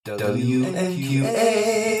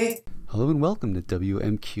WMQA. Hello and welcome to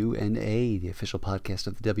WMQ&A, the official podcast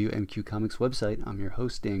of the WMQ Comics website. I'm your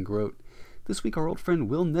host, Dan Grote. This week, our old friend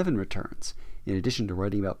Will Nevin returns. In addition to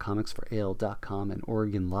writing about comics for AL.com and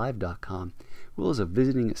OregonLive.com, Will is a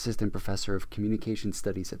visiting assistant professor of communication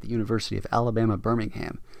studies at the University of Alabama,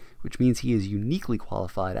 Birmingham, which means he is uniquely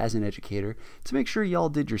qualified as an educator to make sure y'all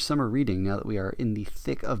did your summer reading now that we are in the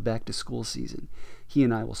thick of back-to-school season. He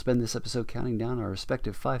and I will spend this episode counting down our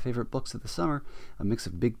respective 5 favorite books of the summer, a mix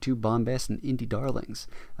of big tube bombast and indie darlings.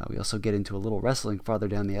 We also get into a little wrestling farther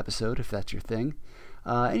down the episode, if that's your thing.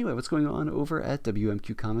 Anyway, what's going on over at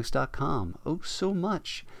WMQComics.com? Oh, so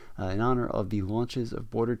much. In honor of the launches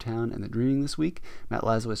of Bordertown and The Dreaming this week, Matt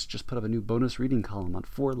Lazowitz just put up a new bonus reading column on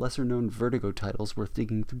 4 lesser-known Vertigo titles worth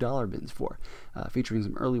digging through dollar bins for, featuring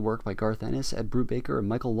some early work by Garth Ennis, Ed Brubaker, and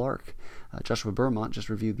Michael Lark. Joshua Bermont just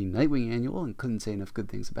reviewed the Nightwing Annual and couldn't say enough good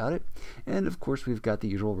things about it. And, of course, we've got the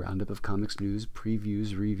usual roundup of comics news,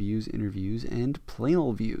 previews, reviews, interviews, and plain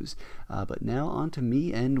old views. But now on to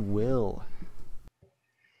me and Will.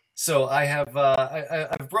 So I have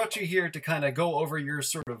I've brought you here to kind of go over your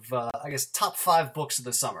sort of top 5 books of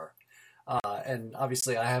the summer, and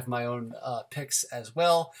obviously I have my own picks as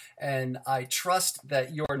well. And I trust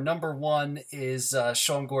that your number 1 is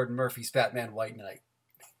Sean Gordon Murphy's Batman White Knight.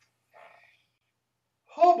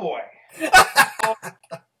 Oh boy.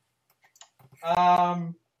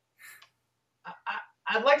 I'd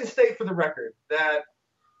like to state for the record that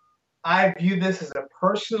I view this as a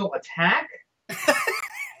personal attack.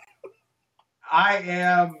 I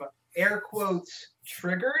am, air quotes,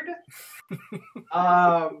 triggered.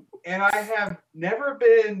 And I have never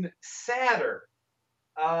been sadder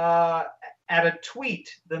at a tweet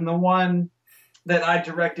than the one that I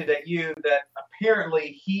directed at you, that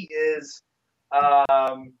apparently he is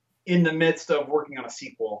in the midst of working on a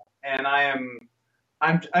sequel. And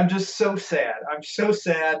I'm just so sad. I'm so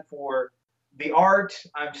sad for the art.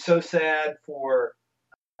 I'm so sad for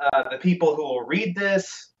the people who will read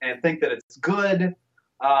this and think that it's good.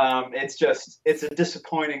 It's a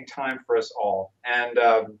disappointing time for us all. And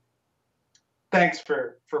thanks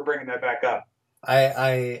for bringing that back up.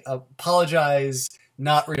 I apologize,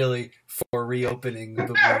 not really, for reopening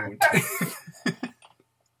the wound.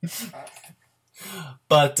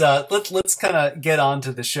 But let's kind of get on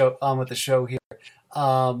with the show here.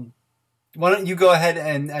 Why don't you go ahead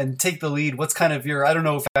and take the lead? What's kind of your, I don't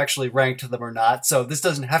know if I actually ranked them or not, so this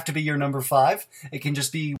doesn't have to be your number 5. It can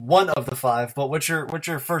just be one of the 5, but what's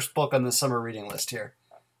your first book on the summer reading list here?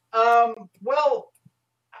 Well,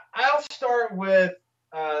 I'll start with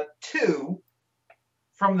 2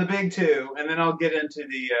 from the big 2, and then I'll get into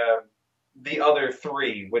the other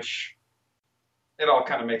 3, which it all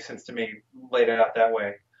kind of makes sense to me laid out that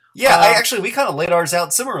way. Yeah, we kind of laid ours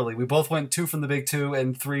out similarly. We both went 2 from the big 2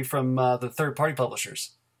 and 3 from the third-party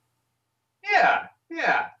publishers. Yeah.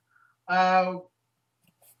 I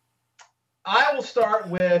will start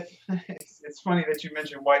with, it's funny that you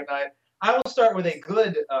mentioned White Knight. I will start with a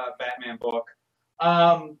good Batman book.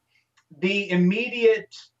 The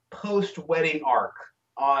immediate post-wedding arc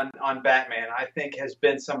on Batman, I think, has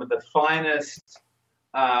been some of the finest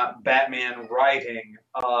Batman writing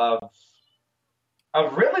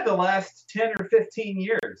of really the last 10 or 15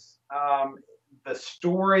 years. The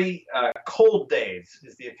story, Cold Days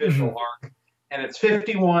is the official arc, and it's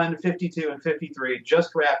 51, 52, and 53,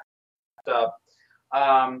 just wrapped up.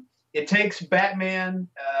 It takes Batman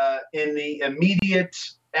in the immediate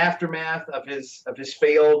aftermath of his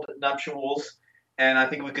failed nuptials, and I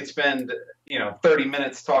think we could spend 30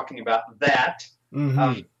 minutes talking about that.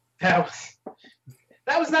 Mm-hmm. That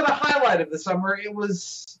was not a highlight of the summer.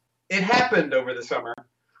 It happened over the summer.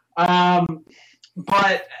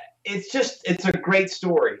 But it's a great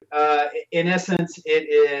story. In essence, it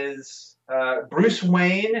is Bruce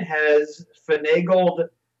Wayne has finagled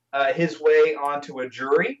his way onto a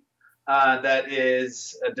jury that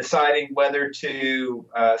is deciding whether to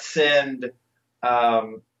send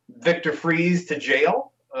Victor Fries to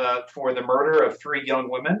jail for the murder of 3 young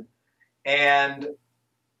women. And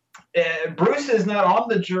Bruce is not on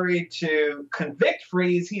the jury to convict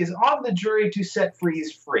Freeze. He is on the jury to set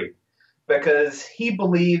Freeze free, because he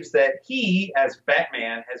believes that he, as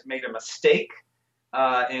Batman, has made a mistake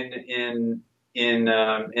in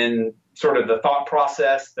sort of the thought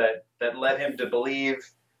process that led him to believe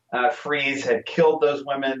Freeze had killed those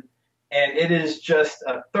women. And it is just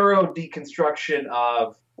a thorough deconstruction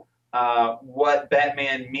of what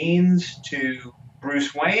Batman means to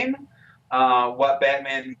Bruce Wayne, what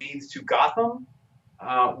Batman means to Gotham,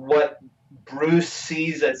 what Bruce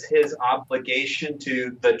sees as his obligation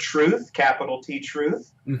to the truth, capital T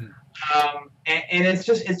truth, And it's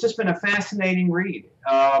just been a fascinating read.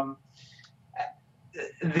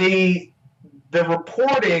 The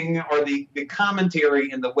reporting or the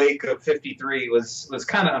commentary in the wake of 53 was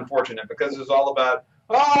kind of unfortunate because it was all about,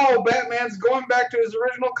 oh, Batman's going back to his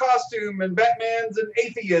original costume and Batman's an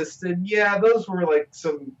atheist, and yeah, those were like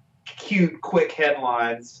some cute, quick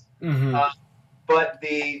headlines. Mm-hmm. But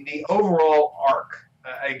the overall arc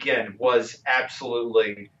again was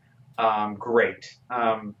absolutely great,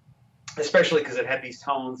 especially because it had these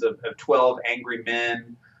tones of 12 angry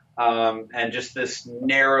men and just this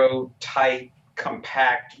narrow, tight,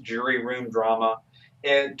 compact jury room drama.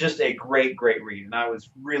 Just a great read, and I was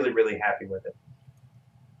really, really happy with it.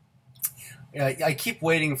 I keep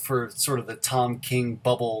waiting for sort of the Tom King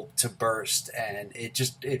bubble to burst, and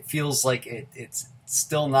it feels like it's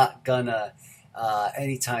still not gonna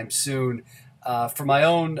anytime soon. For my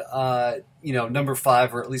own, number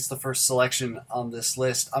 5, or at least the first selection on this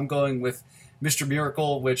list, I'm going with Mr.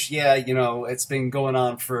 Miracle, which, it's been going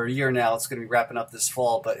on for a year now. It's going to be wrapping up this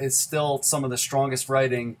fall, but it's still some of the strongest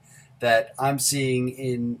writing that I'm seeing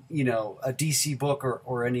in, a DC book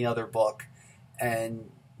or any other book.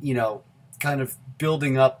 And, kind of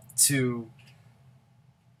building up to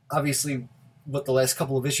obviously what the last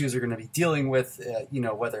couple of issues are going to be dealing with,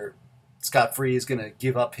 whether Scott Free is going to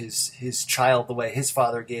give up his child the way his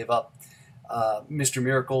father gave up Mr.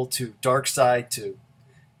 Miracle to Darkseid to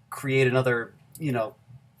create another,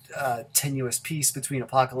 tenuous piece between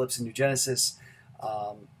Apocalypse and New Genesis.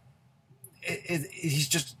 He's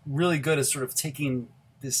just really good at sort of taking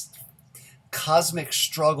this cosmic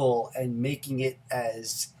struggle and making it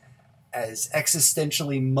as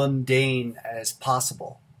existentially mundane as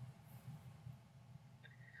possible.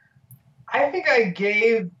 I think I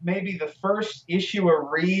gave maybe the first issue a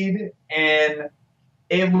read, and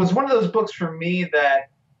it was one of those books for me that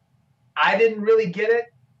I didn't really get it,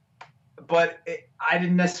 but I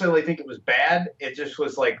didn't necessarily think it was bad. It just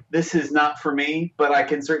was like, this is not for me, but I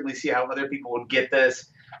can certainly see how other people would get this.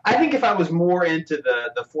 I think if I was more into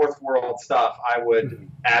the fourth world stuff, I would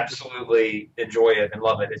absolutely enjoy it and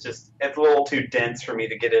love it. It's a little too dense for me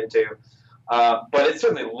to get into, but it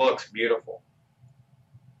certainly looks beautiful.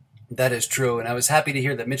 That is true, and I was happy to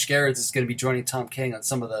hear that Mitch Gerads is going to be joining Tom King on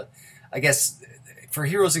some of the, I guess, for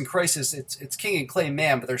Heroes in Crisis, it's King and Clay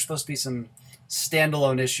Mann, but there's supposed to be some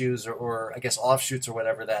standalone issues or I guess offshoots or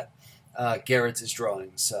whatever that Gerads is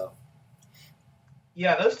drawing. So.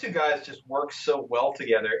 Yeah, those two guys just work so well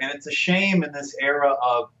together, and it's a shame in this era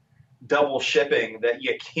of double shipping that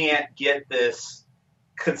you can't get this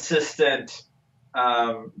consistent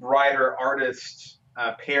writer-artist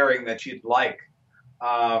pairing that you'd like.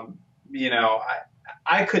 I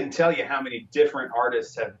couldn't tell you how many different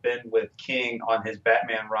artists have been with King on his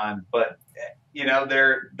Batman run, but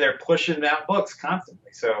they're pushing out books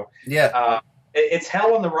constantly. So yeah, it's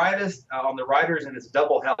hell on the writers, and it's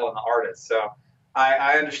double hell on the artists. So.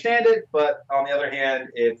 I understand it, but on the other hand,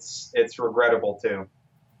 it's regrettable too.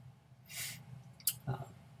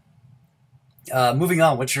 Moving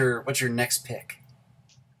on, what's your next pick?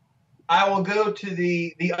 I will go to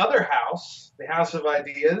the other house, the House of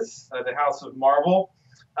Ideas, the House of Marvel,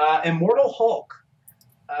 Immortal Hulk.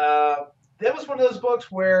 That was one of those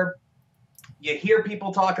books where you hear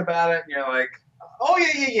people talk about it, and you're like, oh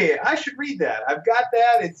yeah, I should read that. I've got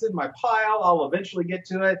that. It's in my pile. I'll eventually get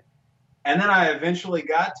to it. And then I eventually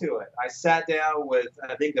got to it. I sat down with,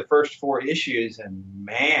 I think, the first 4 issues, and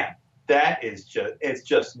man, it's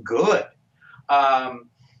just good.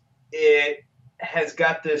 It has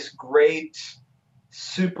got this great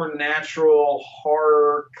supernatural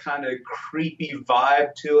horror kind of creepy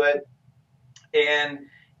vibe to it. And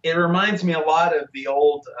it reminds me a lot of the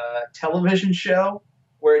old television show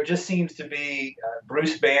where it just seems to be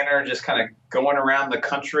Bruce Banner just kind of going around the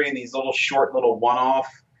country in these short little one-off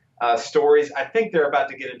stories. I think they're about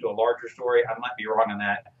to get into a larger story. I might be wrong on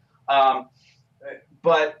that.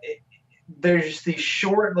 But there's just these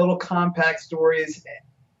short little compact stories,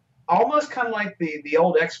 almost kind of like the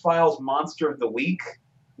old X-Files Monster of the Week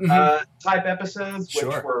type episodes, which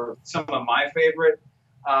were some of my favorite.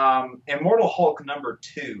 Immortal Hulk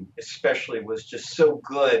 #2 especially was just so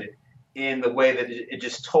good in the way that it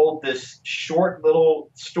just told this short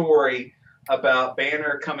little story about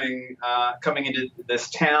Banner coming into this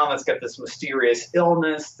town that's got this mysterious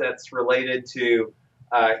illness that's related to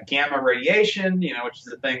gamma radiation, which is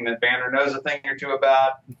a thing that Banner knows a thing or two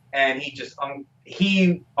about, and he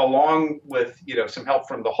along with some help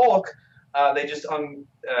from the Hulk,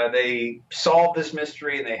 they solve this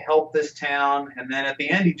mystery and they help this town, and then at the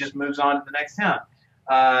end he just moves on to the next town.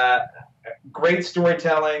 Great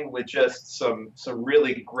storytelling with just some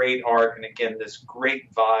really great art, and again this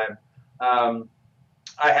great vibe. I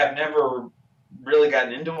have never really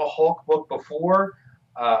gotten into a Hulk book before,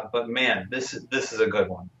 but man, this is a good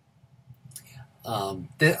one.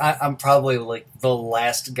 I'm probably like the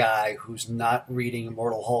last guy who's not reading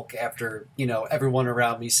Immortal Hulk after, everyone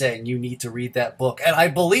around me saying you need to read that book. And I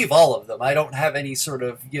believe all of them. I don't have any sort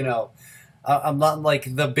of, I'm not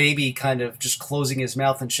like the baby kind of just closing his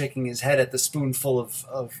mouth and shaking his head at the spoonful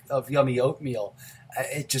of yummy oatmeal.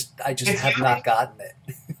 I just have not gotten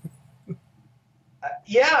it.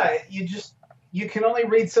 Yeah, you can only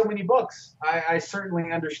read so many books. I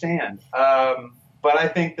certainly understand. But I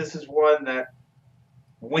think this is one that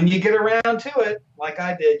when you get around to it, like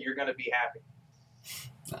I did, you're going to be happy.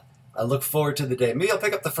 I look forward to the day. Maybe I'll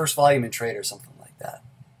pick up the first volume in trade or something like that.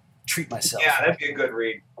 Treat myself. Yeah, that'd be a good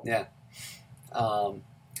read. Yeah.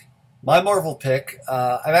 My Marvel pick,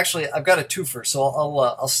 I've got a twofer, so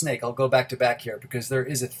I'll snake. I'll go back to back here because there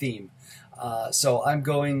is a theme. So I'm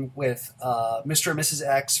going with Mr. and Mrs.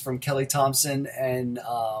 X from Kelly Thompson and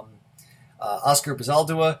Oscar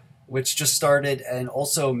Bazaldua, which just started, and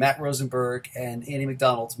also Matt Rosenberg and Andy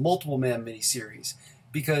McDonald's Multiple Man miniseries.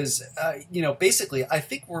 Because, basically, I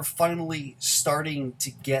think we're finally starting to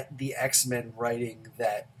get the X-Men writing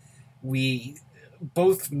that we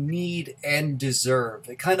both need and deserve.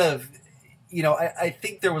 It kind of, I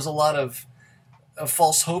think there was a lot of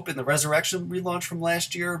false hope in the Resurrection relaunch from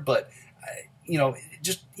last year, but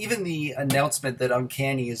just even the announcement that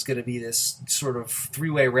Uncanny is going to be this sort of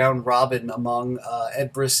three-way round robin among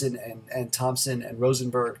Ed Brisson and Thompson and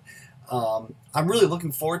Rosenberg. I'm really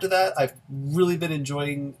looking forward to that. I've really been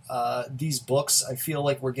enjoying these books. I feel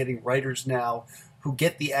like we're getting writers now who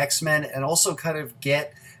get the X-Men and also kind of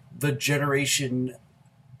get the generation.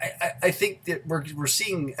 I think that we're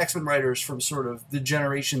seeing X-Men writers from sort of the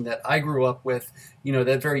generation that I grew up with,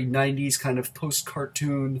 that very 90s kind of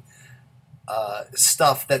post-cartoon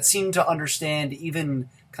stuff that seemed to understand even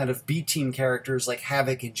kind of B-team characters like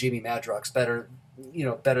Havoc and Jamie Madrox better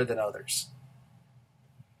than others.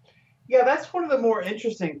 Yeah, that's one of the more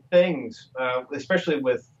interesting things, especially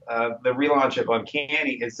with the relaunch of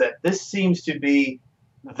Uncanny, is that this seems to be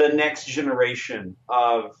the next generation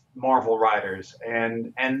of Marvel writers,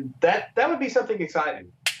 and that would be something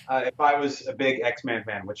exciting if I was a big X-Men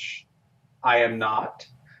fan, which I am not.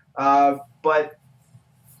 But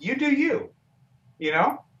you do you,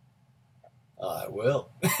 I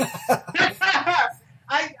will.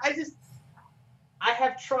 I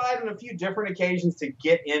have tried on a few different occasions to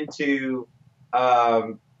get into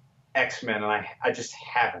X-Men, and I just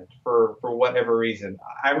haven't for whatever reason.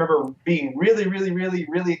 I remember being really, really, really,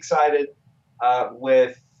 really excited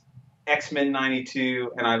with X-Men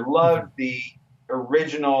 92, and I loved the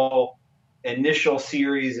original initial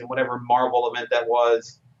series and whatever Marvel event that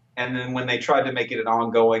was. And then when they tried to make it an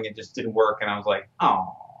ongoing, it just didn't work, and I was like,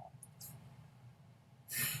 oh.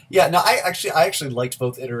 Yeah, no, I actually liked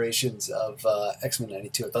both iterations of X-Men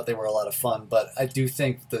 92. I thought they were a lot of fun, but I do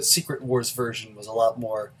think the Secret Wars version was a lot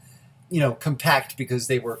more, compact because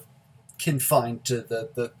they were confined to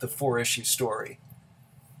the 4-issue story.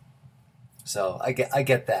 So I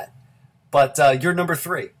get that. But you're number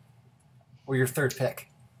 3, or your third pick.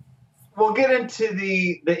 We'll get into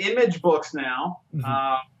the Image books now.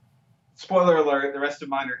 Mm-hmm. Spoiler alert: the rest of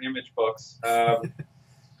mine are Image books. I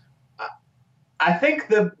think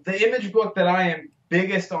the Image book that I am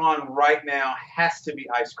biggest on right now has to be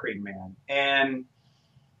Ice Cream Man. And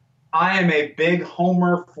I am a big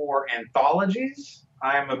homer for anthologies.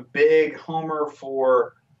 I am a big homer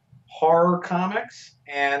for horror comics.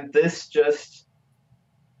 And this just,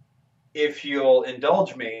 if you'll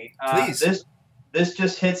indulge me, please. This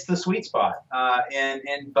just hits the sweet spot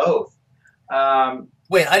in both.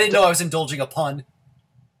 Wait, I didn't know I was indulging a pun.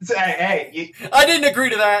 Hey, I didn't agree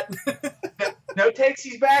to that. No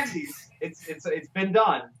takesies backsies. It's been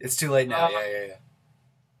done. It's too late now. Yeah.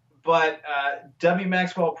 But W.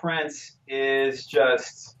 Maxwell Prince is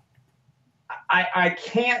just. I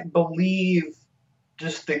can't believe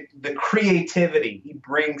just the creativity he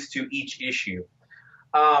brings to each issue.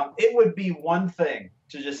 It would be one thing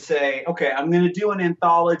to just say, okay, I'm going to do an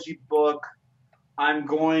anthology book. I'm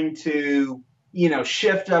going to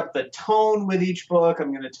shift up the tone with each book.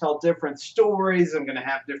 I'm going to tell different stories. I'm going to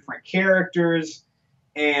have different characters,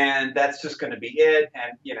 and that's just going to be it.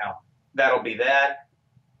 And, that'll be that.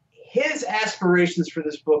 His aspirations for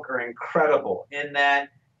this book are incredible in that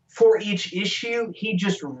for each issue, he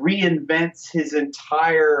just reinvents his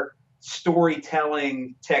entire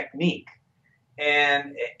storytelling technique.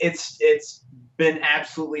 And it's been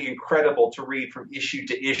absolutely incredible to read from issue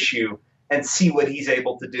to issue and see what he's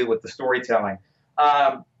able to do with the storytelling.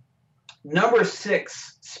 Number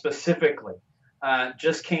 6 specifically,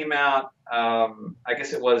 just came out. I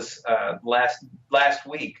guess it was last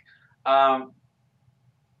week. Um,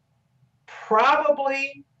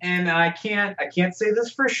 Probably, and I can't say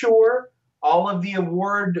this for sure. All of the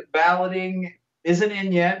award balloting isn't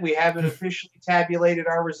in yet. We haven't officially tabulated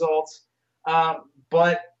our results,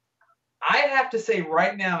 but I have to say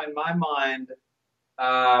right now, in my mind,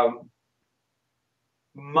 um,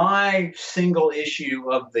 my single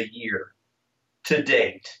issue of the year to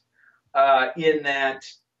date, in that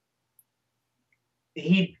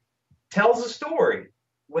he tells a story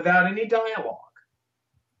without any dialogue.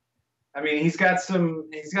 I mean, he's got some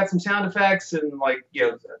sound effects and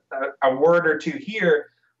a word or two here,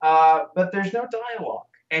 but there's no dialogue,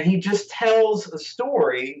 and he just tells a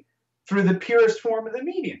story through the purest form of the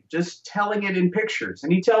medium, just telling it in pictures.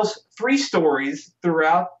 And he tells three stories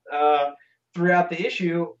throughout the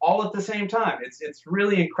issue, all at the same time. It's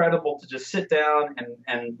really incredible to just sit down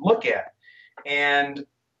and look at. And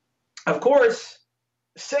of course,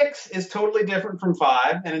 6 is totally different from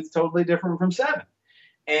 5, and it's totally different from 7.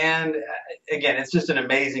 And again, it's just an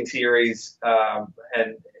amazing series,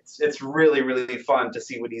 and it's really, really fun to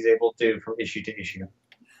see what he's able to do from issue to issue.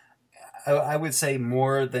 I would say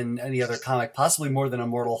more than any other comic, possibly more than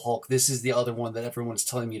Immortal Hulk, this is the other one that everyone's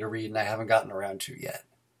telling me to read and I haven't gotten around to yet.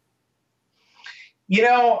 You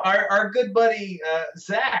know, our good buddy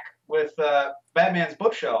Zach with Batman's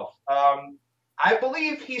Bookshelf, I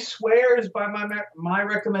believe he swears by my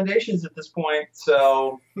recommendations at this point,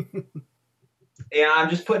 so... Yeah, I'm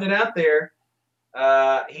just putting it out there.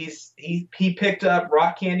 He picked up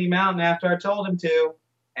Rock Candy Mountain after I told him to,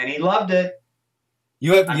 and he loved it.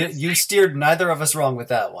 You steered neither of us wrong with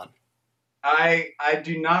that one. I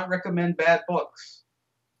do not recommend bad books.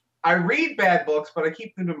 I read bad books, but I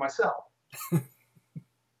keep them to myself.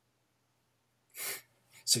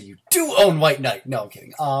 So you do own White Knight? No, I'm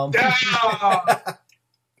kidding.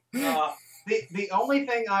 The only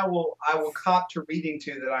thing I will cop to reading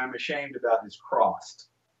to that I'm ashamed about is Crossed.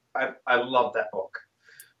 I love that book.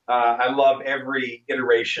 I love every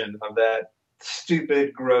iteration of that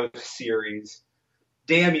stupid, gross series.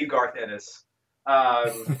 Damn you, Garth Ennis.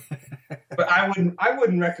 But I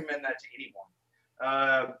wouldn't recommend that to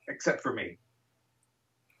anyone, except for me.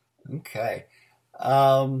 Okay.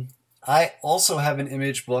 I also have an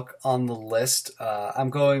Image book on the list. I'm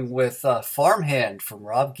going with Farmhand from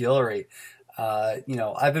Rob Guillory.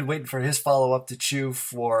 I've been waiting for his follow-up to Chew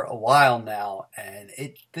for a while now, and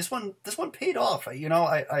this one paid off.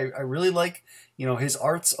 I really like, his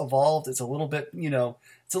art's evolved. It's a little bit,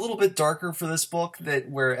 it's a little bit darker for this book, that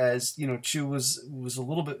whereas, Chew was a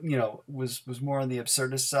little bit, was more on the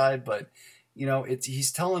absurdist side, but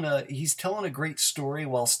he's telling a great story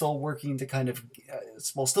while still working to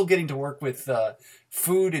while still getting to work with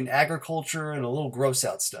food and agriculture and a little gross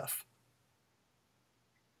out stuff.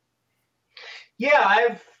 Yeah,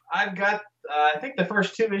 I've got I think the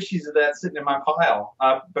first 2 issues of that sitting in my pile,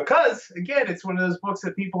 because again, it's one of those books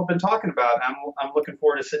that people have been talking about. I'm looking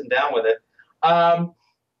forward to sitting down with it.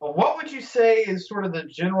 What would you say is sort of the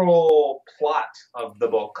general plot of the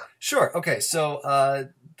book? Sure. Okay. So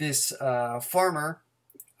this farmer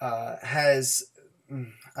has,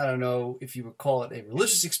 I don't know if you would call it a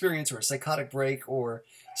religious experience or a psychotic break or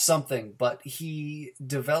something, but he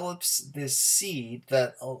develops this seed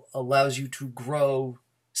that allows you to grow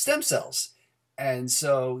stem cells. And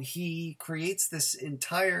so he creates this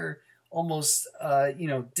entire almost,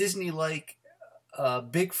 Disney-like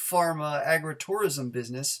big pharma agritourism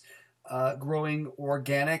business, growing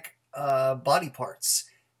organic body parts.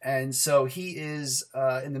 And so he is,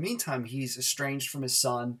 in the meantime, he's estranged from his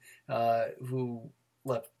son, who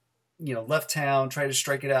left town, tried to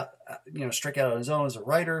strike out on his own as a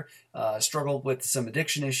writer, struggled with some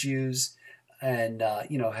addiction issues, and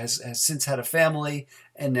has since had a family,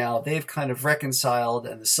 and now they've kind of reconciled,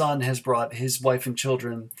 and the son has brought his wife and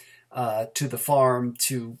children to the farm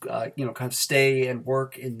to kind of stay and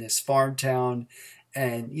work in this farm town.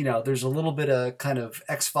 And there's a little bit of kind of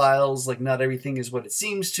X-Files, like not everything is what it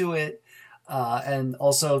seems to it, and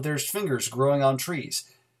also there's fingers growing on trees.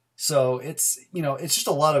 So it's just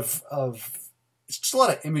a lot of it's just a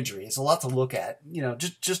lot of imagery. It's a lot to look at.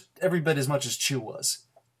 Just every bit as much as Chew was.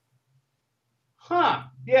 Huh?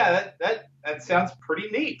 Yeah, that sounds pretty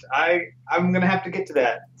neat. I'm gonna have to get to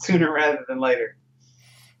that sooner rather than later.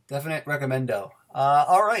 Definite recommendo.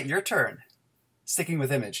 All right, your turn. Sticking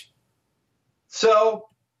with Image. So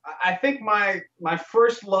I think my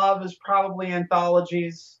first love is probably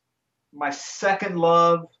anthologies. My second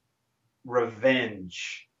love,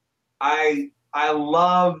 revenge. I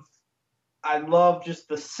love just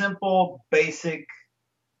the simple, basic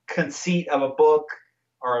conceit of a book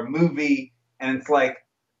or a movie, and it's like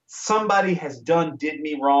somebody did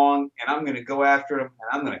me wrong, and I'm going to go after him, and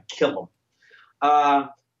I'm going to kill him.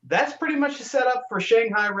 That's pretty much the setup for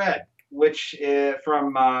Shanghai Red, which is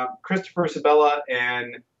from Christopher Sebela,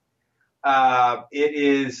 and it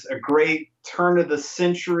is a great turn of the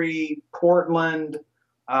century Portland,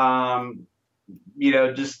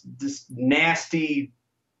 just this nasty,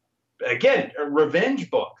 again, a revenge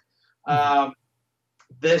book.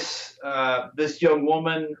 This young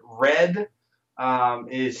woman, Red,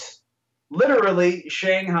 is literally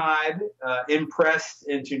shanghaied, impressed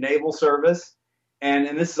into naval service.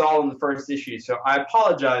 And this is all in the first issue, so I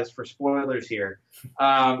apologize for spoilers here,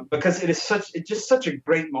 because it's just such a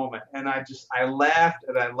great moment, and I laughed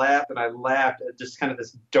and I laughed and I laughed at just kind of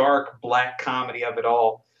this dark black comedy of it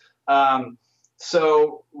all.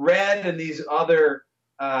 So Red and these other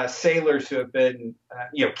sailors who have been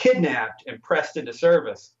kidnapped and pressed into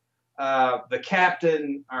service, the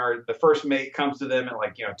captain or the first mate comes to them at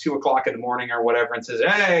 2:00 in the morning or whatever and says,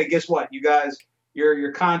 "Hey, guess what, you guys?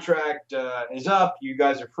 Your contract is up. You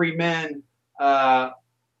guys are free men, and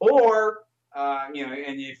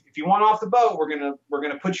if you want off the boat, we're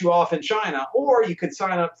gonna put you off in China, or you could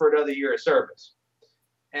sign up for another year of service."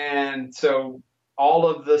 And so all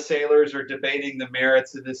of the sailors are debating the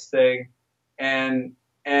merits of this thing, and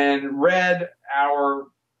Red, our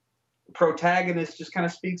protagonist, just kind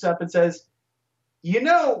of speaks up and says,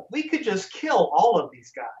 "We could just kill all of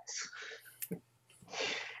these guys."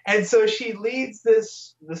 And so she leads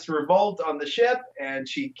this revolt on the ship, and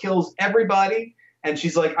she kills everybody. And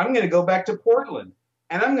she's like, "I'm going to go back to Portland,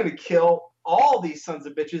 and I'm going to kill all these sons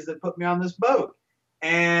of bitches that put me on this boat."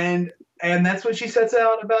 And that's what she sets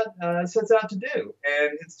out to do.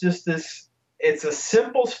 And it's just it's a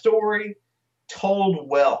simple story told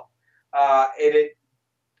well. And it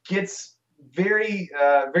gets very,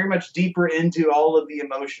 very much deeper into all of these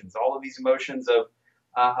emotions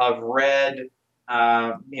of Red,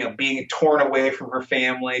 being torn away from her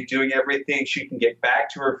family, doing everything she can get back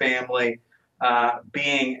to her family,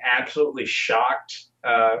 being absolutely shocked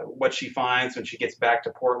what she finds when she gets back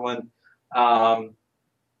to Portland.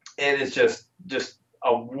 It is just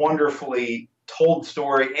a wonderfully told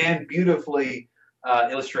story and beautifully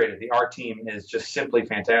illustrated. The art team is just simply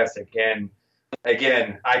fantastic. And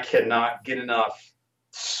again, I cannot get enough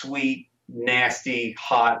sweet, nasty,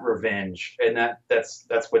 hot revenge, and that's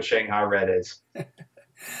what Shanghai Red is.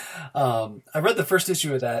 I read the first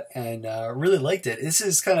issue of that and really liked it. This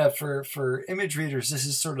is kind of for Image readers. This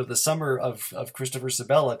is sort of the summer of Christopher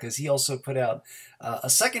Sebela, because he also put out a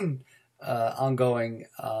second ongoing.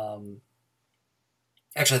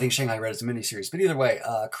 Actually, I think Shanghai Red is a miniseries, but either way,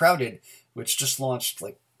 Crowded, which just launched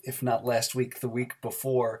if not last week, the week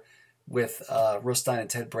before, with Rostein and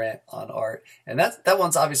Ted Brandt on art, and that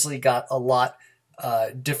one's obviously got a lot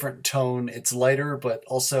different tone. It's lighter, but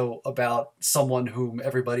also about someone whom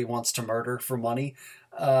everybody wants to murder for money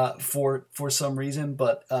for some reason,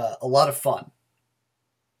 but a lot of fun.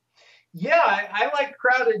 Yeah, I like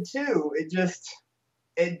Crowded too.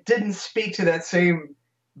 It didn't speak to that same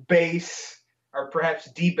base or perhaps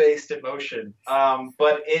debased emotion,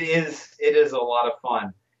 but it is a lot of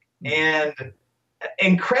fun. And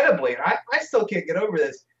incredibly, I still can't get over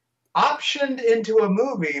this, optioned into a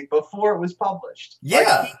movie before it was published.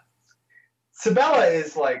 Yeah. Sebela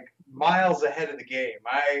is miles ahead of the game.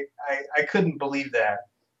 I couldn't believe that.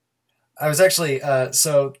 I was actually,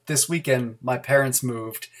 so this weekend, my parents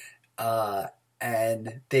moved,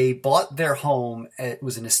 and they bought their home. It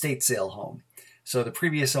was an estate sale home. So the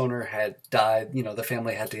previous owner had died. The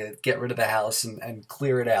family had to get rid of the house and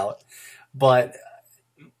clear it out. But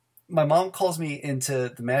my mom calls me into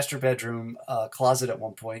the master bedroom closet at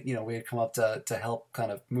one point. We had come up to help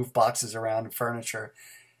kind of move boxes around and furniture.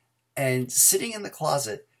 And sitting in the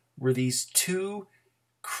closet were these two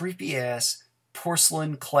creepy ass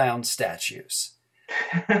porcelain clown statues.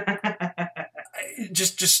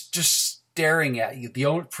 just staring at you.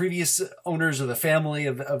 The previous owners of the family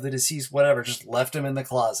of the deceased, whatever, just left them in the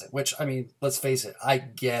closet, which, I mean, let's face it, I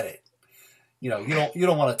get it. You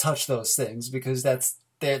don't want to touch those things because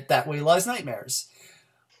that way lies nightmares.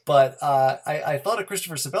 But I thought of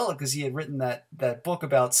Christopher Sebela because he had written that book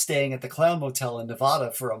about staying at the Clown Motel in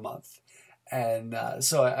Nevada for a month. And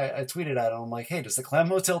so I tweeted at him, I'm like, "Hey, does the Clown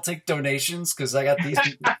Motel take donations? Because I got these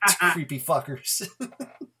creepy fuckers."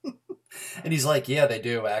 And he's like, "Yeah, they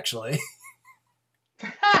do, actually."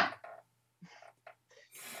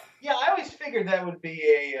 Yeah, I always figured that would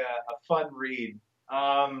be a fun read.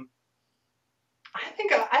 I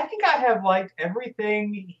think I have liked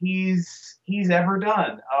everything he's ever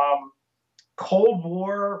done. Cold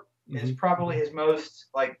War is probably his most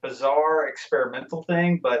bizarre experimental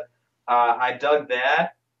thing, but I dug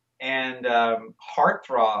that. And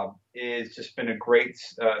Heartthrob is just been a great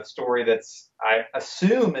story that's, I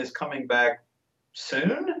assume, is coming back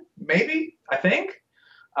soon, maybe, I think.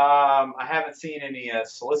 I haven't seen any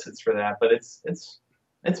solicits for that, but it's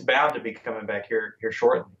bound to be coming back here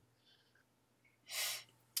shortly.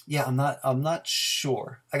 Yeah, I'm not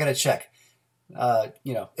sure. I gotta check.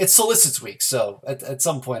 It's solicits week, so at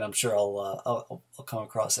some point I'm sure I'll come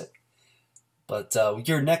across it. But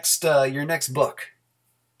your next book.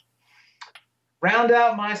 Round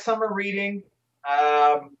out my summer reading.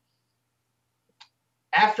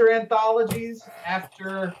 After anthologies,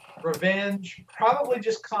 after Revenge, probably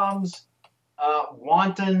just comes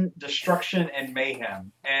Wanton Destruction and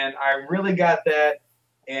Mayhem. And I really got that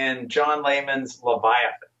in John Layman's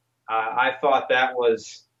Leviathan. I thought that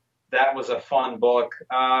was a fun book.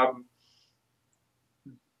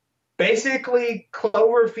 Basically,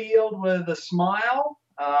 Cloverfield with a smile.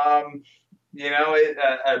 A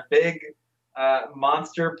big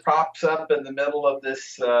monster pops up in the middle of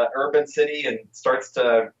this urban city and starts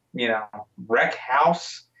to, wreck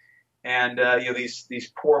house. And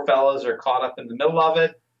these poor fellows are caught up in the middle of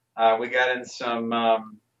it. We got in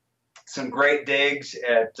some great digs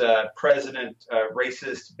at President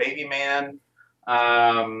Racist Baby Man,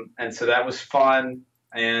 and so that was fun.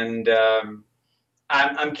 And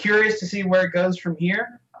I'm curious to see where it goes from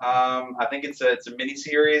here. I think it's a mini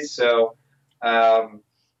series, so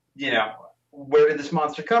where did this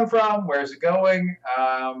monster come from? Where is it going?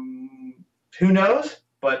 Who knows?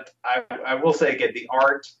 But I will say again, the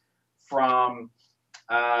art from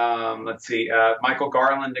Michael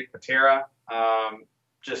Garland, Nick Patera,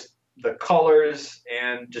 just the colors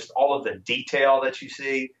and just all of the detail that you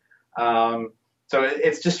see. So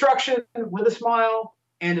it's destruction with a smile,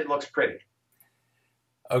 and it looks pretty.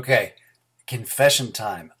 Okay, confession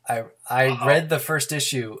time. I read the first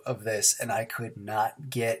issue of this, and I could not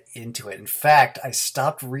get into it. In fact, I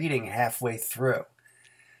stopped reading halfway through.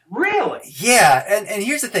 Really? Yeah, and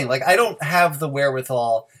here's the thing. Like, I don't have the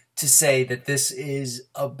wherewithal to say that this is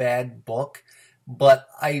a bad book, but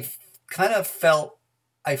I felt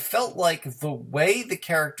like the way the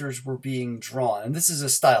characters were being drawn, and this is a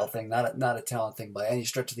style thing, not a talent thing by any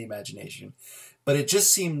stretch of the imagination, but it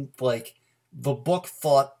just seemed like the book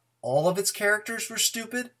thought all of its characters were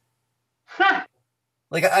stupid. Huh.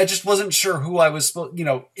 Like, I just wasn't sure who I was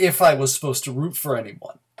if I was supposed to root for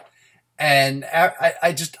anyone. And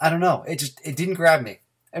I don't know. It didn't grab me.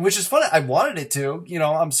 And which is funny. I wanted it to.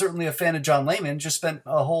 I'm certainly a fan of John Layman. Just spent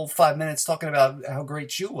a whole 5 minutes talking about how great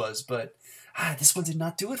Chew was, but this one did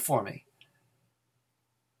not do it for me.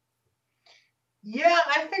 Yeah,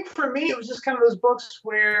 I think for me it was just kind of those books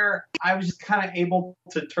where I was just kind of able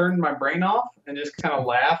to turn my brain off and just kind of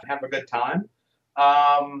laugh and have a good time.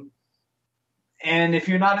 And if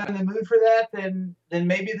you're not in the mood for that, then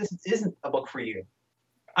maybe this isn't a book for you.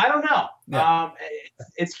 I don't know. Yeah.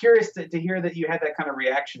 It's curious to hear that you had that kind of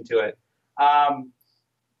reaction to it.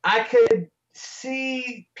 I could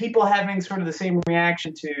see people having sort of the same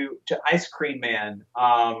reaction to Ice Cream Man.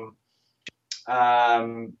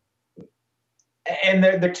 And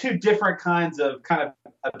they're two different kinds of kind of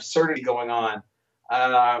absurdity going on.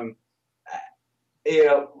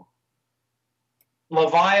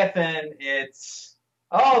 Leviathan, it's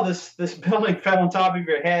this building fell on top of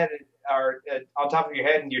your head, or on top of your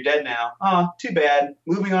head, and you're dead now. Oh, too bad.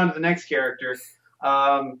 Moving on to the next character.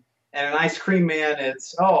 And an Ice Cream Man,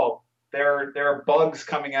 it's there are bugs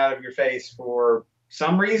coming out of your face for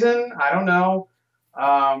some reason. I don't know,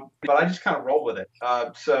 but I just kind of roll with it.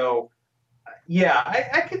 Yeah,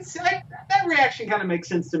 I could see that reaction kind of makes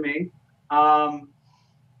sense to me.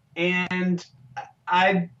 And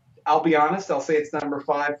I'll be honest, I'll say it's number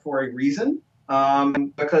 5 for a reason.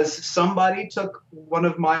 Because somebody took one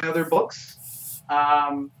of my other books.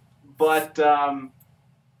 Yeah,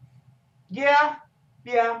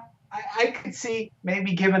 I could see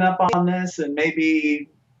maybe giving up on this, and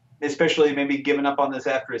especially giving up on this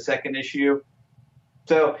after a second issue.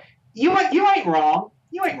 So you ain't wrong.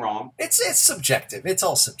 You ain't wrong. It's subjective. It's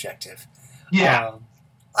all subjective. Yeah.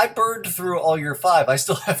 I burned through all your 5. I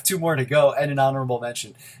still have 2 more to go and an honorable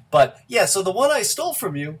mention. But yeah, so the one I stole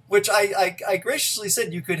from you, which I graciously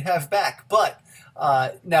said you could have back, but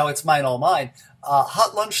now it's mine, all mine.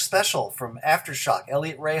 Hot Lunch Special from Aftershock.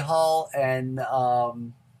 Elliot Rahal and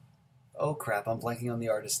oh crap, I'm blanking on the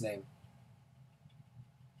artist's name.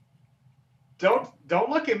 Don't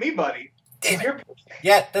look at me, buddy. Damn it.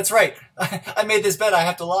 Yeah, that's right. I made this bet. I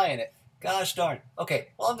have to lie in it. Gosh darn. Okay,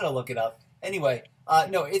 well, I'm going to look it up. Anyway,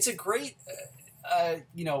 no, it's a great,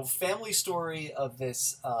 family story of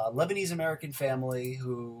this Lebanese-American family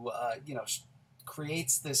who,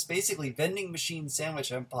 creates this basically vending machine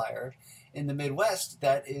sandwich empire in the Midwest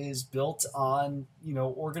that is built on,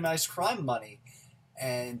 organized crime money.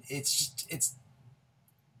 And it's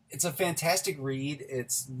a fantastic read.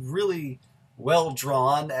 It's really well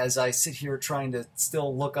drawn as I sit here trying to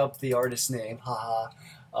still look up the artist's name. Haha.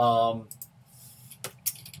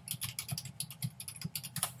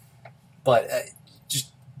 But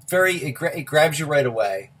just it grabs you right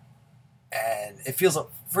away. And it feels like,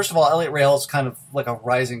 first of all, Elliot Ray Hall's kind of like a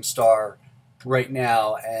rising star right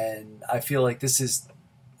now. And I feel like this is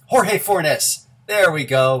Jorge Fornes. There we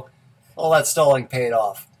go. All that stalling paid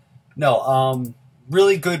off. No,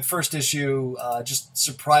 really good first issue. Just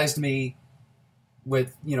surprised me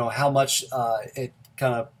with, how much it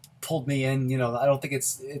kind of pulled me in. I don't think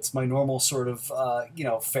it's my normal sort of,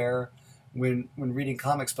 fare when reading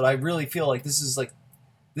comics, but I really feel like this is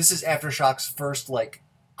Aftershock's first, like,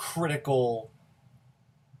 critical,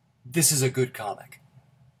 this is a good comic.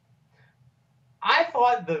 I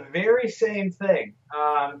thought the very same thing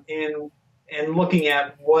in looking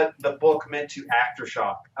at what the book meant to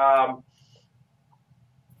Aftershock.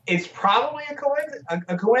 It's probably a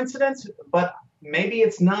coincidence, but maybe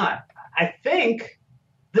it's not. I think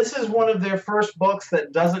this is one of their first books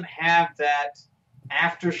that doesn't have that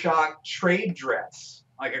Aftershock trade dress,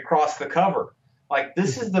 like, across the cover. Like,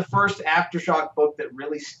 this is the first Aftershock book that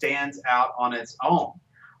really stands out on its own.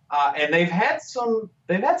 And they've had some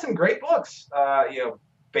great books.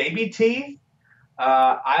 Baby Teeth.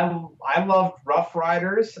 I loved Rough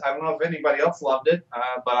Riders. I don't know if anybody else loved it,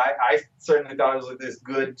 but I certainly thought it was like this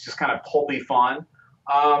good, just kind of pulpy fun.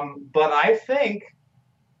 But I think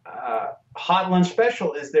Hot Lunch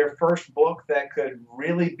Special is their first book that could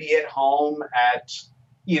really be at home at,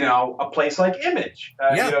 a place like Image.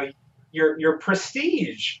 Your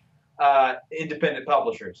prestige independent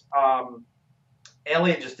publishers.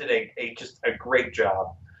 Elliot just did a great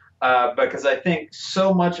job because I think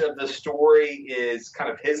so much of the story is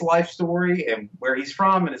kind of his life story and where he's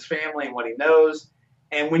from and his family and what he knows.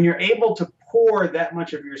 And when you're able to pour that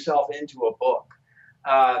much of yourself into a book,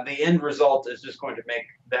 the end result is just going to make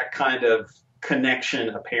that kind of connection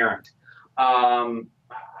apparent.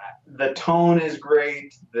 The tone is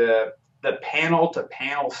great. The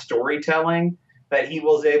panel-to-panel storytelling that he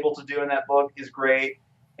was able to do in that book is great,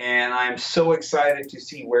 and I'm so excited to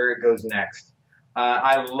see where it goes next.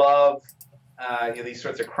 I love these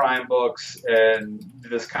sorts of crime books and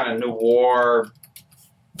this kind of noir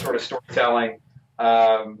sort of storytelling.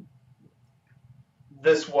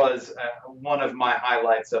 This was one of my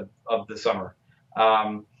highlights of the summer.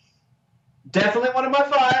 Definitely one of my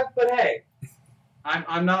 5, but hey,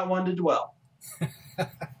 I'm not one to dwell.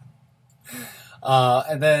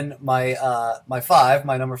 And then my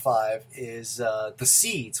number 5 is The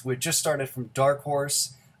Seeds, which just started from Dark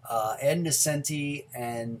Horse, Ed Nesenti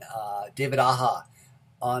and David Aja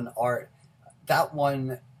on art.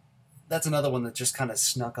 That's another one that just kind of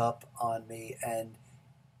snuck up on me. And,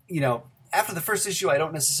 after the first issue, I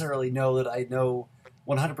don't necessarily know that I know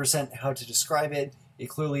 100% how to describe it. It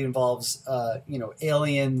clearly involves,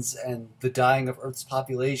 aliens and the dying of Earth's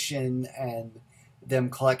population and them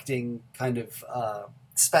collecting kind of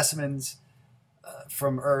specimens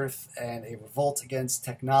from Earth and a revolt against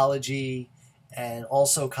technology and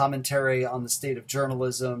also commentary on the state of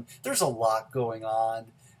journalism. There's a lot going on,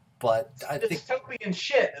 but I think dystopian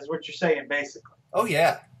shit is what you're saying, basically. Oh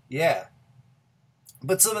yeah, yeah.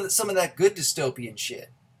 But some of that good dystopian shit.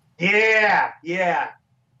 Yeah.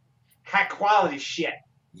 High quality shit.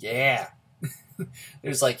 Yeah.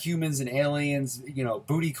 There's like humans and aliens,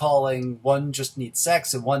 booty calling. One just needs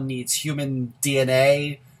sex and one needs human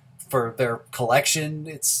DNA for their collection.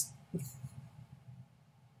 It's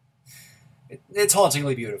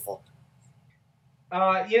hauntingly beautiful.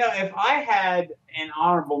 If I had an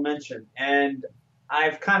honorable mention, and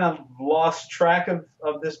I've kind of lost track of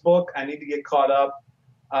this book, I need to get caught up.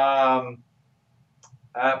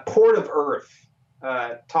 Port of Earth,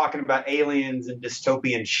 talking about aliens and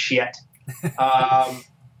dystopian shit.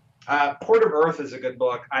 Port of Earth is a good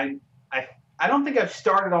book. I don't think I've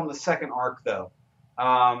started on the second arc though,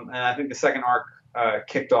 and I think the second arc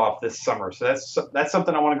kicked off this summer. So that's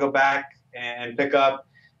something I want to go back and pick up.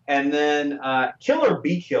 And then Kill or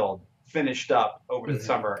Be Killed finished up over the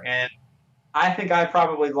summer, and I think I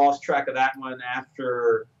probably lost track of that one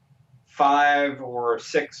after 5 or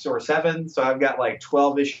 6 or 7. So I've got like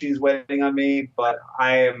 12 issues waiting on me, but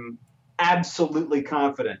I am absolutely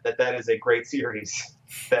confident that is a great series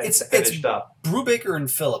that's finished up. Brubaker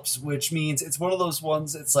and Phillips, which means it's one of those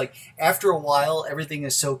ones, it's like after a while everything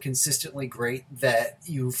is so consistently great that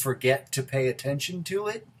you forget to pay attention to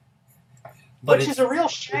it. Which is a real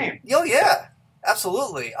shame. Oh yeah.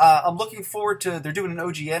 Absolutely. I'm looking forward to. They're doing an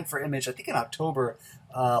OGN for Image, I think in October.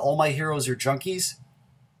 All My Heroes Are Junkies.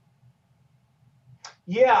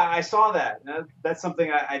 Yeah, I saw that. That's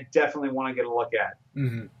something I definitely want to get a look at.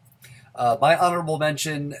 Mm-hmm. My honorable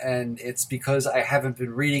mention, and it's because I haven't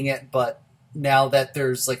been reading it, but now that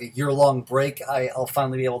there's like a year-long break, I'll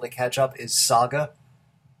finally be able to catch up, is Saga.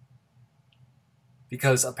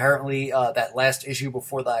 Because apparently that last issue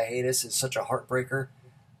before the hiatus is such a heartbreaker.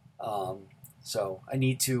 So I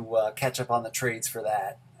need to catch up on the trades for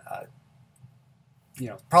that.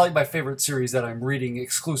 Probably my favorite series that I'm reading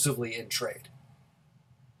exclusively in trade.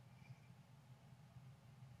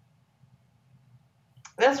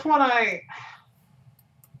 That's one I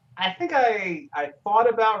think I thought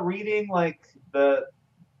about reading like the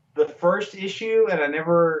first issue, and I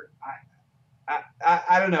never.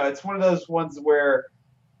 I don't know. It's one of those ones where,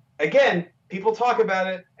 again, people talk about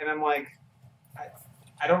it, and I'm like,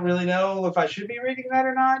 I don't really know if I should be reading that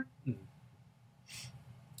or not.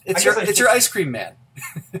 It's your ice cream man.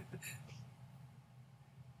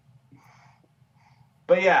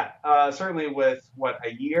 But yeah, certainly with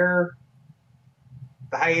a year,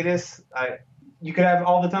 the hiatus, you could have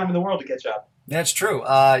all the time in the world to catch up. That's true.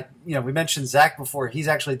 We mentioned Zach before. He's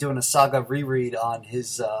actually doing a Saga reread on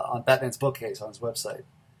his on Batman's bookcase on his website.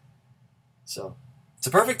 So it's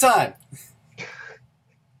a perfect time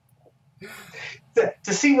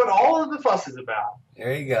to see what all of the fuss is about.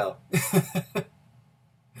 There you go.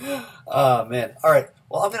 Oh man! All right.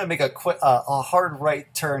 Well, I'm going to make a hard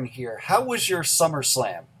right turn here. How was your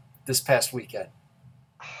SummerSlam this past weekend?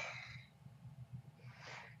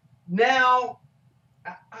 Now,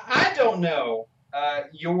 I don't know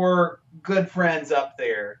your good friends up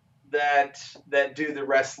there that do the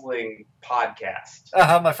wrestling podcast.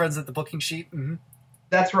 My friends at the booking sheet. Mm-hmm.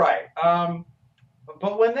 That's right.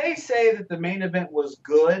 But when they say that the main event was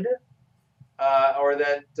good, or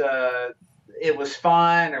that it was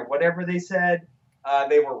fine, or whatever they said,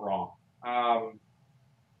 they were wrong.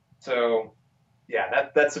 So, yeah,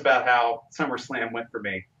 that's about how SummerSlam went for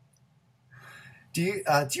me. Do you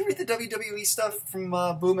read the WWE stuff from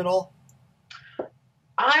Boom at all?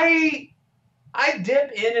 I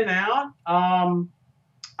dip in and out.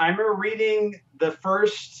 I remember reading the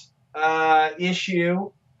first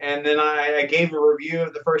issue, and then I gave a review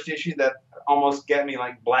of the first issue that almost got me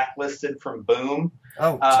like blacklisted from Boom.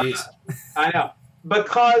 Oh, jeez. I know,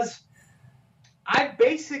 because I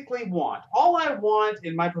basically all I want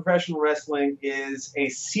in my professional wrestling is a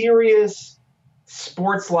serious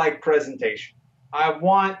sports-like presentation. I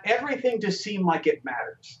want everything to seem like it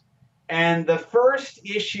matters. And the first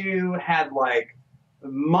issue had like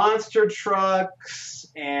monster trucks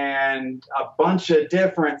and a bunch of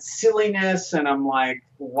different silliness. And I'm like,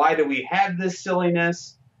 why do we have this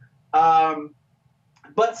silliness? But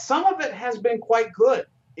some of it has been quite good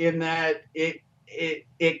in that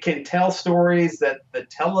it can tell stories that the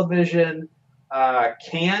television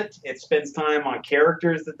can't. It spends time on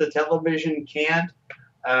characters that the television can't.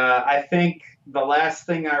 I think the last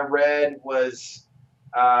thing I read was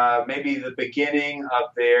maybe the beginning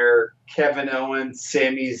of their Kevin Owens,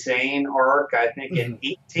 Sami Zayn arc, I think in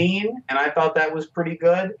 18, and I thought that was pretty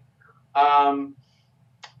good. But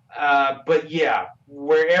yeah,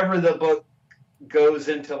 wherever the book goes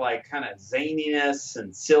into like kind of zaniness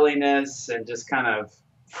and silliness and just kind of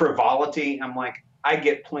frivolity, I'm like, I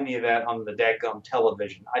get plenty of that on the dadgum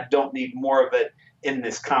television. I don't need more of it in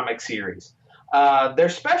this comic series. Their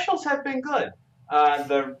specials have been good.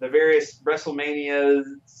 The various WrestleMania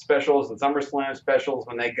specials and SummerSlam specials,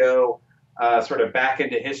 when they go sort of back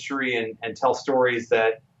into history and tell stories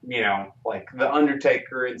that, like The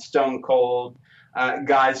Undertaker and Stone Cold,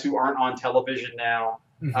 guys who aren't on television now,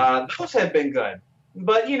 those have been good.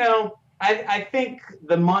 But, I think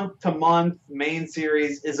the month-to-month main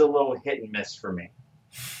series is a little hit and miss for me.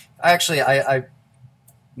 Actually, I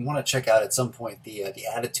want to check out at some point the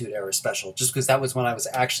Attitude Era special, just because that was when I was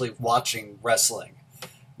actually watching wrestling.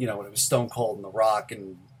 When it was Stone Cold and The Rock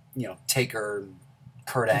and Taker and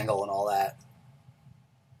Kurt Angle and all that.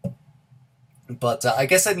 But I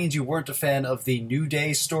guess that means you weren't a fan of the New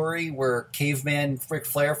Day story where Caveman Ric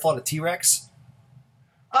Flair fought a T-Rex?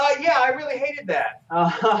 Yeah, I really hated that.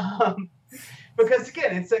 Because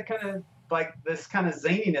again, it's that kind of like this kind of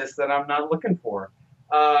zaniness that I'm not looking for.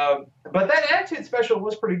 But that Attitude special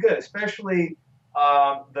was pretty good, especially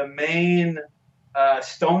the main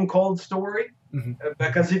Stone Cold story.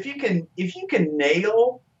 Because if you can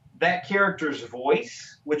nail that character's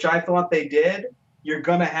voice, which I thought they did, you're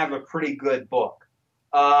gonna have a pretty good book.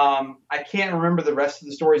 I can't remember the rest of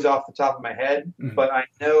the stories off the top of my head, but I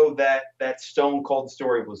know that Stone Cold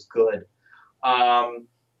story was good.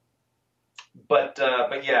 But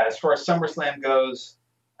yeah, as far as SummerSlam goes,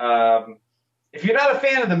 if you're not a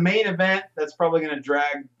fan of the main event, that's probably going to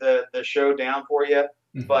drag the show down for you.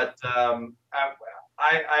 Mhm. But I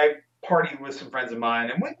partied with some friends of mine,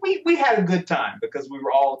 and we had a good time because we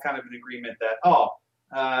were all kind of in agreement that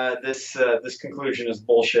this conclusion is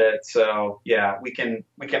bullshit. So yeah, we can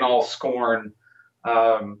all scorn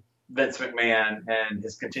Vince McMahon and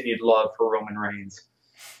his continued love for Roman Reigns.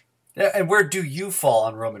 Yeah, and where do you fall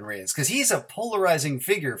on Roman Reigns? Because he's a polarizing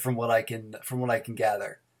figure from what I can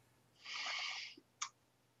gather.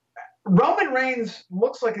 Roman Reigns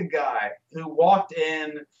looks like a guy who walked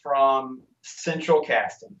in from Central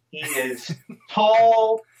Casting. He is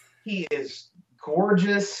tall, he is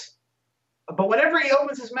gorgeous, but whenever he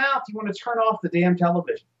opens his mouth, you want to turn off the damn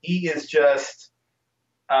television. He is just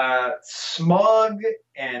smug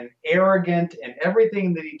and arrogant in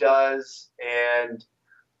everything that he does, and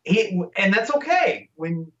that's okay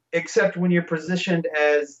except when you're positioned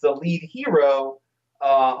as the lead hero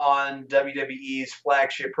on WWE's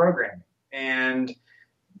flagship programming. And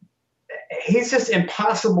he's just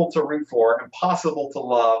impossible to root for, impossible to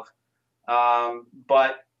love.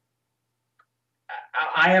 But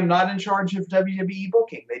I am not in charge of WWE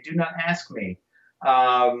booking. They do not ask me.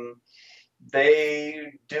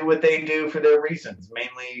 They do what they do for their reasons,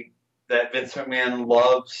 mainly that Vince McMahon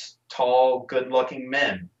loves tall, good-looking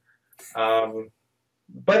men.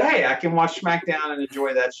 But hey, I can watch SmackDown and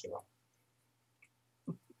enjoy that show.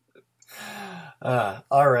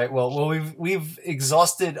 All right. Well, we've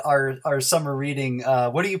exhausted our summer reading.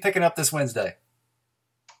 What are you picking up this Wednesday?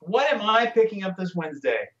 What am I picking up this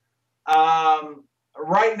Wednesday?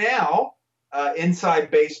 Right now,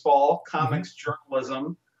 inside baseball, comics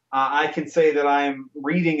journalism, I can say that I'm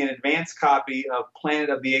reading an advanced copy of Planet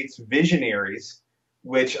of the Apes Visionaries,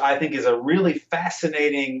 which I think is a really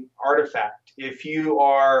fascinating artifact. If you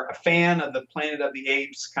are a fan of the Planet of the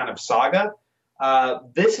Apes kind of saga,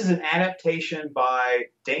 this is an adaptation by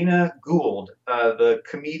Dana Gould, the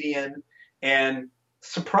comedian, and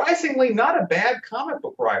surprisingly not a bad comic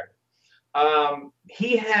book writer.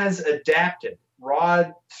 He has adapted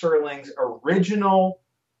Rod Serling's original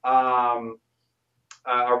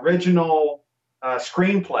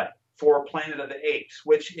screenplay for Planet of the Apes,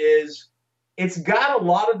 which is, it's got a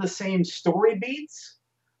lot of the same story beats,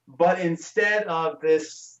 but instead of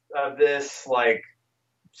this like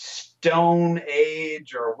Stone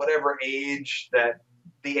Age or whatever age that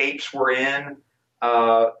the apes were in,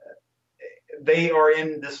 they are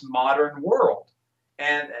in this modern world,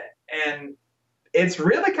 and it's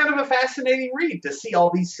really kind of a fascinating read to see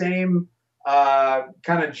all these same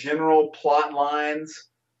kind of general plot lines,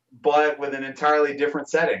 but with an entirely different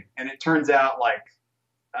setting. And it turns out like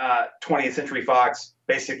 20th Century Fox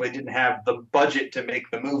basically didn't have the budget to make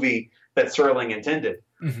the movie that Serling intended.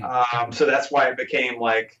 Mm-hmm. So that's why it became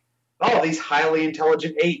like, oh, these highly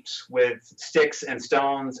intelligent apes with sticks and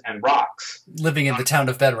stones and rocks. Living in the town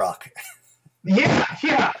of Bedrock.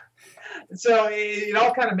 Yeah. So it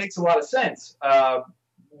all kind of makes a lot of sense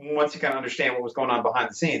once you kind of understand what was going on behind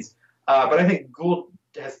the scenes. But I think Gould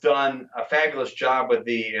has done a fabulous job with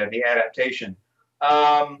the adaptation.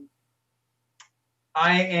 I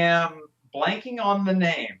am blanking on the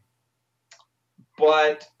name,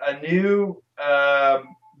 but a new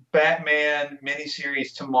Batman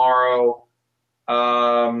miniseries tomorrow.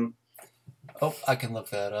 I can look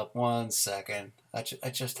that up. 1 second. I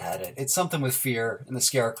just had it. It's something with Fear and the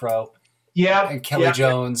Scarecrow. Yeah. And Kelly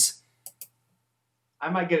Jones. I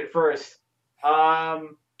might get it first.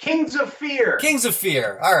 Kings of Fear. Kings of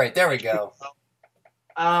Fear. All right, there we go.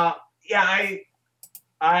 I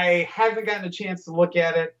haven't gotten a chance to look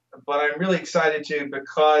at it, but I'm really excited to,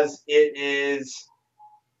 because it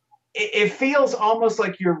feels almost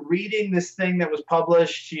like you're reading this thing that was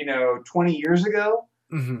published, 20 years ago.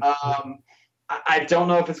 Mm-hmm. I don't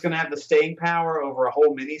know if it's going to have the staying power over a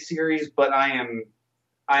whole miniseries, but I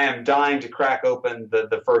am dying to crack open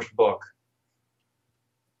the first book.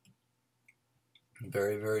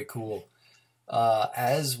 Very, very cool.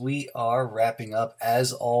 As we are wrapping up,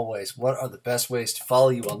 as always, what are the best ways to follow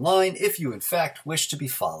you online if you, in fact, wish to be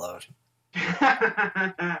followed?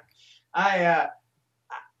 I'm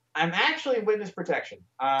actually in witness protection.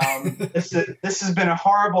 This has been a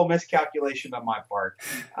horrible miscalculation on my part.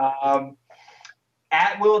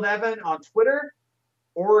 At Will Nevin on Twitter,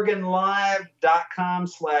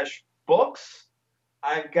 OregonLive.com/books.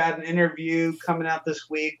 I've got an interview coming out this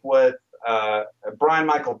week with Brian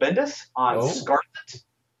Michael Bendis on Scarlet.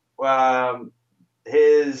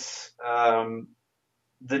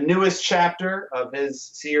 The newest chapter of his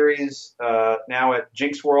series now at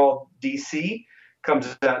Jinx World DC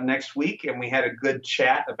comes out next week, and we had a good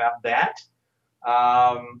chat about that.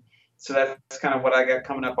 So that's kind of what I got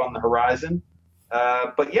coming up on the horizon.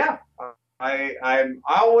 But yeah, I'm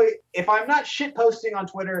always, if I'm not shit posting on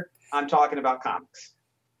Twitter, I'm talking about comics.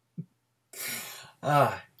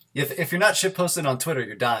 If you're not shit posting on Twitter,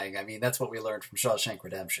 you're dying. I mean, that's what we learned from Shawshank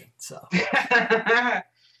Redemption. So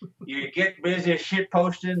you get busy shit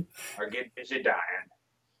posting or get busy dying.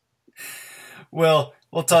 Well,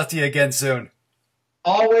 we'll talk to you again soon.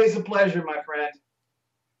 Always a pleasure, my friend.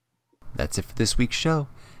 That's it for this week's show.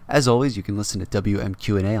 As always, you can listen to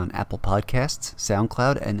WMQ&A on Apple Podcasts,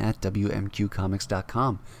 SoundCloud, and at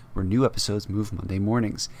WMQcomics.com, where new episodes move Monday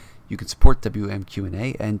mornings. You can support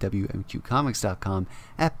WMQ&A and WMQcomics.com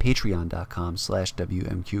at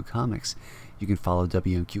patreon.com/WMQcomics. You can follow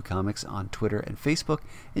WMQ Comics on Twitter and Facebook,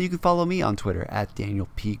 and you can follow me on Twitter at Daniel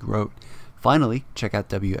P. Grote. Finally, check out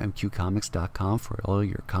WMQcomics.com for all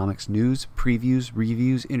your comics news, previews,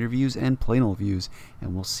 reviews, interviews, and plain old views,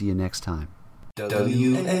 and we'll see you next time.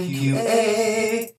 WMQ&A.